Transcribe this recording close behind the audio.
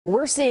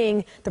We're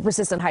seeing the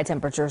persistent high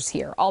temperatures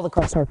here all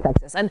across North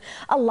Texas. And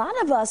a lot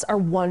of us are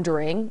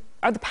wondering,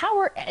 is the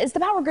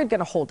power grid going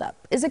to hold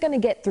up? Is it going to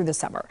get through the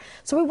summer?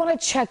 So we want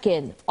to check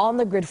in on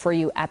the grid for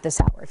you at this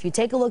hour. If you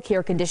take a look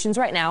here, conditions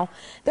right now,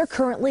 they're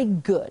currently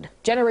good.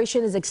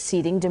 Generation is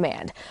exceeding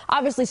demand.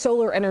 Obviously,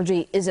 solar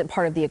energy isn't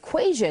part of the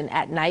equation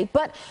at night,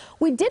 but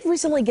we did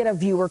recently get a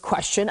viewer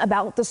question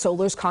about the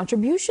solar's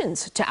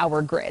contributions to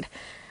our grid.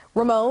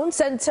 Ramon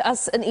sent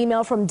us an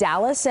email from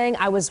Dallas saying,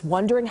 I was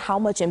wondering how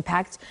much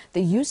impact the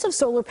use of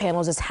solar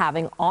panels is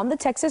having on the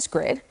Texas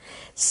grid.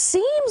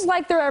 Seems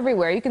like they're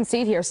everywhere. You can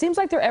see it here. Seems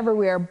like they're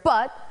everywhere,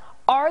 but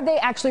are they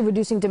actually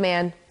reducing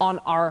demand on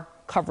our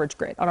coverage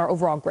grid, on our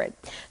overall grid?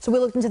 So we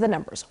looked into the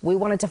numbers. We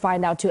wanted to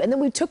find out too. And then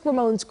we took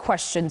Ramon's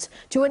questions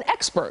to an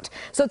expert.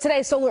 So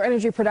today, solar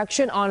energy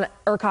production on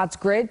ERCOT's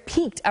grid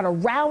peaked at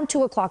around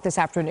 2 o'clock this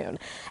afternoon.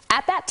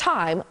 At that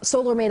time,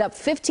 solar made up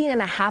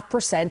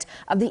 15.5%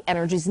 of the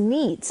energy's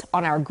needs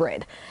on our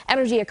grid.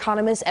 Energy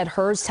economist Ed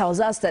Hers tells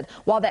us that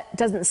while that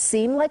doesn't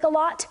seem like a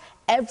lot,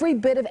 every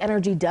bit of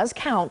energy does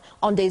count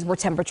on days where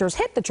temperatures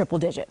hit the triple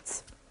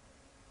digits.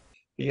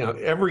 Yeah,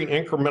 every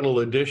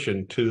incremental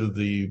addition to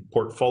the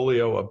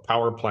portfolio of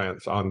power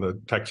plants on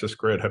the Texas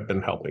grid have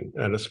been helping,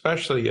 and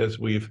especially as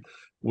we've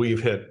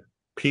hit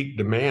peak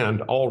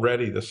demand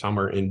already this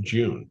summer in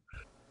June.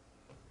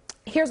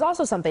 Here's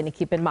also something to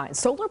keep in mind.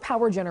 Solar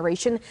power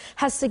generation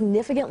has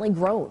significantly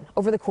grown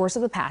over the course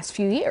of the past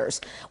few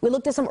years. We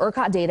looked at some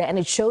ERCOT data and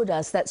it showed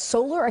us that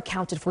solar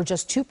accounted for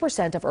just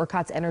 2% of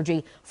ERCOT's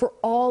energy for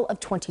all of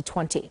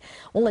 2020.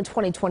 Well, in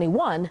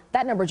 2021,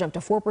 that number jumped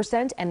to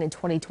 4%, and in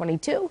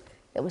 2022,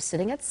 it was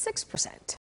sitting at 6%.